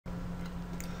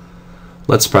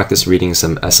Let's practice reading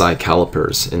some SI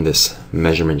calipers in this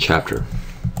measurement chapter.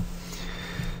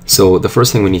 So the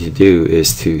first thing we need to do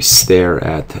is to stare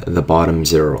at the bottom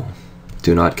zero.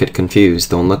 Do not get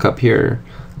confused. Don't look up here.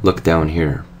 Look down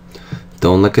here.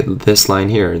 Don't look at this line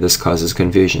here. This causes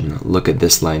confusion. Look at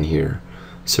this line here.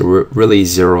 So we're really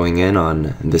zeroing in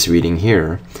on this reading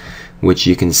here, which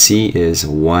you can see is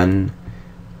 2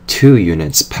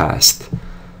 units past.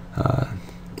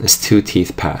 It's 2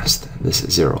 teeth past this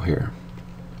 0 here.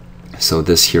 So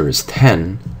this here is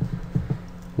 10.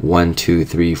 1, 2,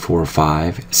 3, 4,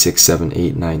 5, 6, 7,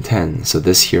 8, 9, 10. So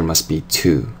this here must be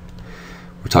 2.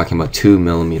 We're talking about 2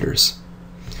 millimeters.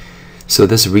 So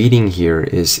this reading here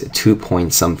is 2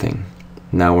 point something.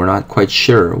 Now we're not quite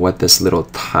sure what this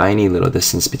tiny little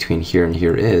distance between here and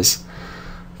here is,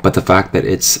 but the fact that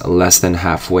it's less than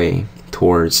halfway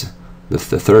towards the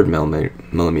third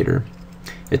millimeter,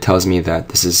 it tells me that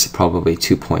this is probably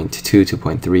 2.2,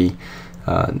 2.3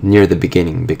 near the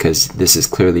beginning, because this is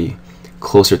clearly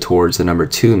closer towards the number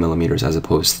 2 millimeters as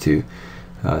opposed to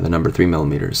the number 3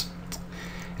 millimeters.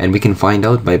 And we can find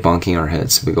out by bonking our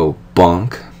heads. We go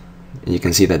bonk, and you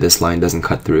can see that this line doesn't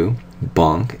cut through.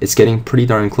 Bonk. It's getting pretty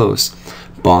darn close.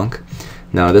 Bonk.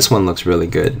 Now this one looks really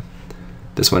good.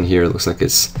 This one here looks like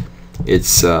it's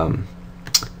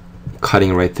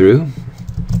cutting right through,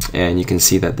 and you can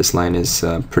see that this line is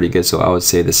pretty good. So I would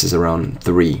say this is around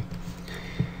 3.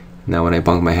 Now when I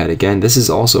bonk my head again, this is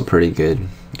also pretty good,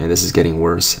 and this is getting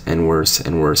worse and worse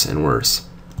and worse and worse.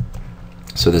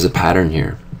 So there's a pattern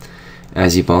here.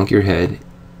 As you bonk your head,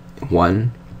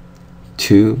 1,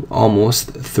 2, almost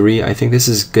 3. I think this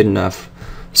is good enough.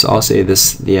 So I'll say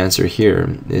the answer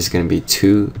here is going to be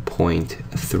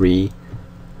 2.3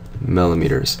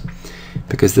 millimeters,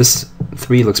 because this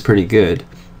 3 looks pretty good,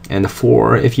 and the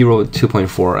 4, if you wrote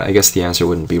 2.4, I guess the answer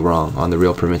wouldn't be wrong. On the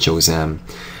real provincial exam,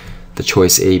 the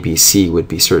choice A, B, C would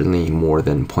be certainly more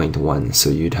than 0.1, so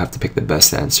you'd have to pick the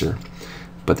best answer.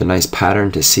 But the nice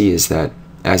pattern to see is that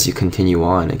as you continue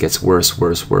on, it gets worse,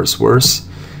 worse, worse, worse.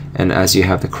 And as you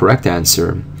have the correct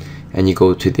answer and you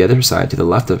go to the other side, to the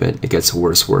left of it, it gets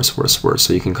worse, worse, worse, worse.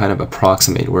 So you can kind of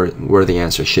approximate where the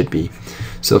answer should be.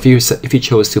 So if you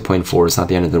chose 2.4, it's not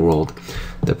the end of the world.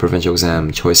 The provincial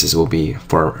exam choices will be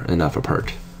far enough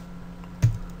apart.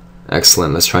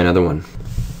 Excellent. Let's try another one.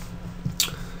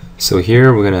 So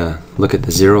here we're going to look at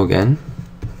the 0 again.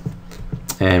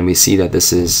 And we see that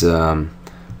this is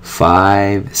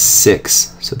 5,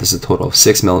 6. So this is a total of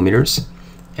 6 millimeters.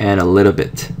 And a little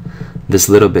bit. This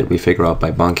little bit we figure out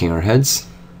by bonking our heads.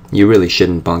 You really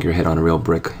shouldn't bonk your head on a real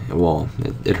brick wall.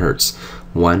 It hurts.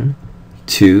 1,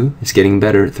 2, it's getting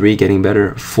better. 3, getting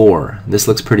better. 4, this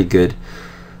looks pretty good.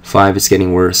 5, it's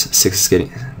getting worse. 6 is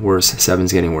getting worse. 7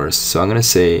 is getting worse. So I'm going to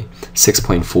say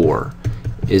 6.4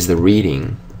 is the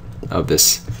reading of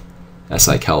this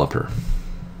SI caliper.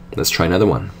 Let's try another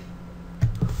one.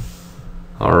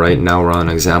 Alright, now we're on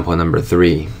example number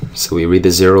 3. So we read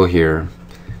the 0 here.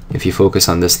 If you focus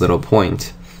on this little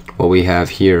point, what we have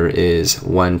here is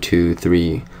 1, 2,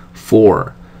 3,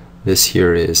 4. This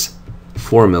here is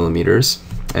 4 millimeters.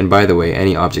 And by the way,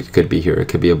 any object could be here. It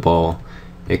could be a ball.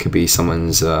 It could be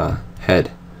someone's head.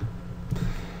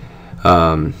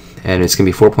 And it's going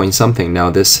to be 4 point something. Now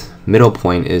this middle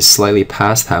point is slightly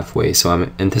past halfway, so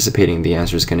I'm anticipating the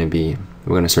answer is going to be,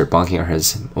 we're going to start bonking our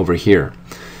heads over here.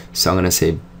 So I'm going to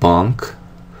say bonk.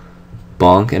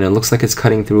 Bonk, and it looks like it's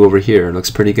cutting through over here. It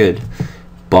looks pretty good.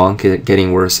 Bonk, it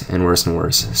getting worse and worse and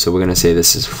worse. So we're going to say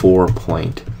this is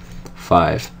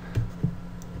 4.5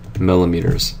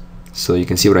 millimeters. So you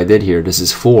can see what I did here. This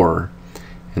is 4,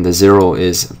 and the 0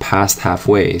 is past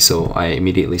halfway. So I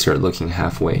immediately start looking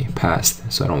halfway past.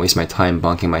 So I don't waste my time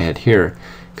bonking my head here,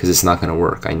 because it's not going to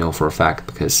work. I know for a fact,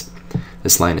 because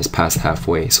this line is past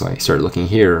halfway. So I start looking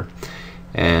here,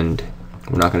 and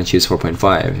we're not going to choose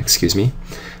 4.5, excuse me.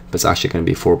 But it's actually going to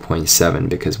be 4.7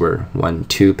 because we're 1,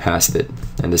 2 past it,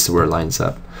 and this is where it lines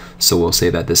up. So we'll say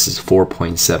that this is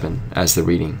 4.7 as the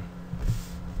reading.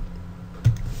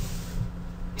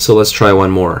 So let's try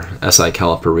one more SI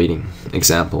caliper reading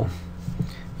example.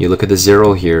 You look at the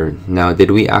 0 here. Now,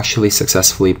 did we actually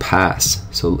successfully pass?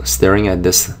 So staring at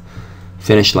this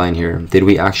finish line here, did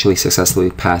we actually successfully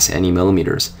pass any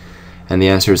millimeters? And the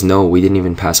answer is no, we didn't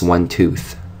even pass 1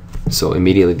 tooth. So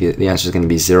immediately the answer is going to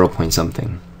be 0 point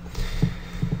something.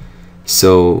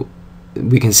 So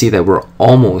we can see that we're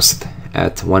almost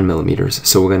at 1 millimeters.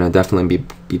 So we're going to definitely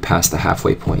be past the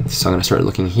halfway point. So I'm going to start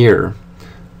looking here.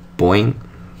 Boing,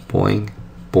 boing,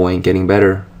 boing, getting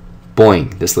better.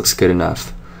 Boing, this looks good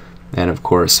enough. And of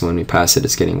course, when we pass it,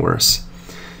 it's getting worse.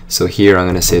 So here I'm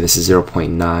going to say this is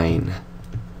 0.9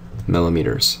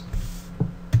 millimeters.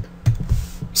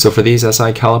 So for these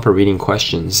SI caliper reading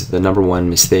questions, the number one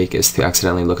mistake is to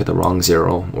accidentally look at the wrong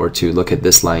zero or to look at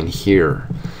this line here.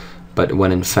 But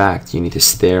when in fact you need to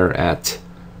stare at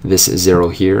this zero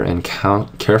here and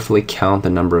carefully count the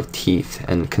number of teeth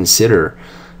and consider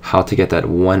how to get that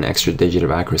one extra digit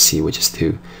of accuracy, which is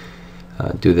to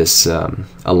do this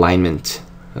alignment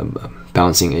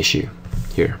bouncing issue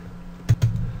here.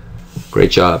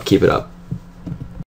 Great job, keep it up.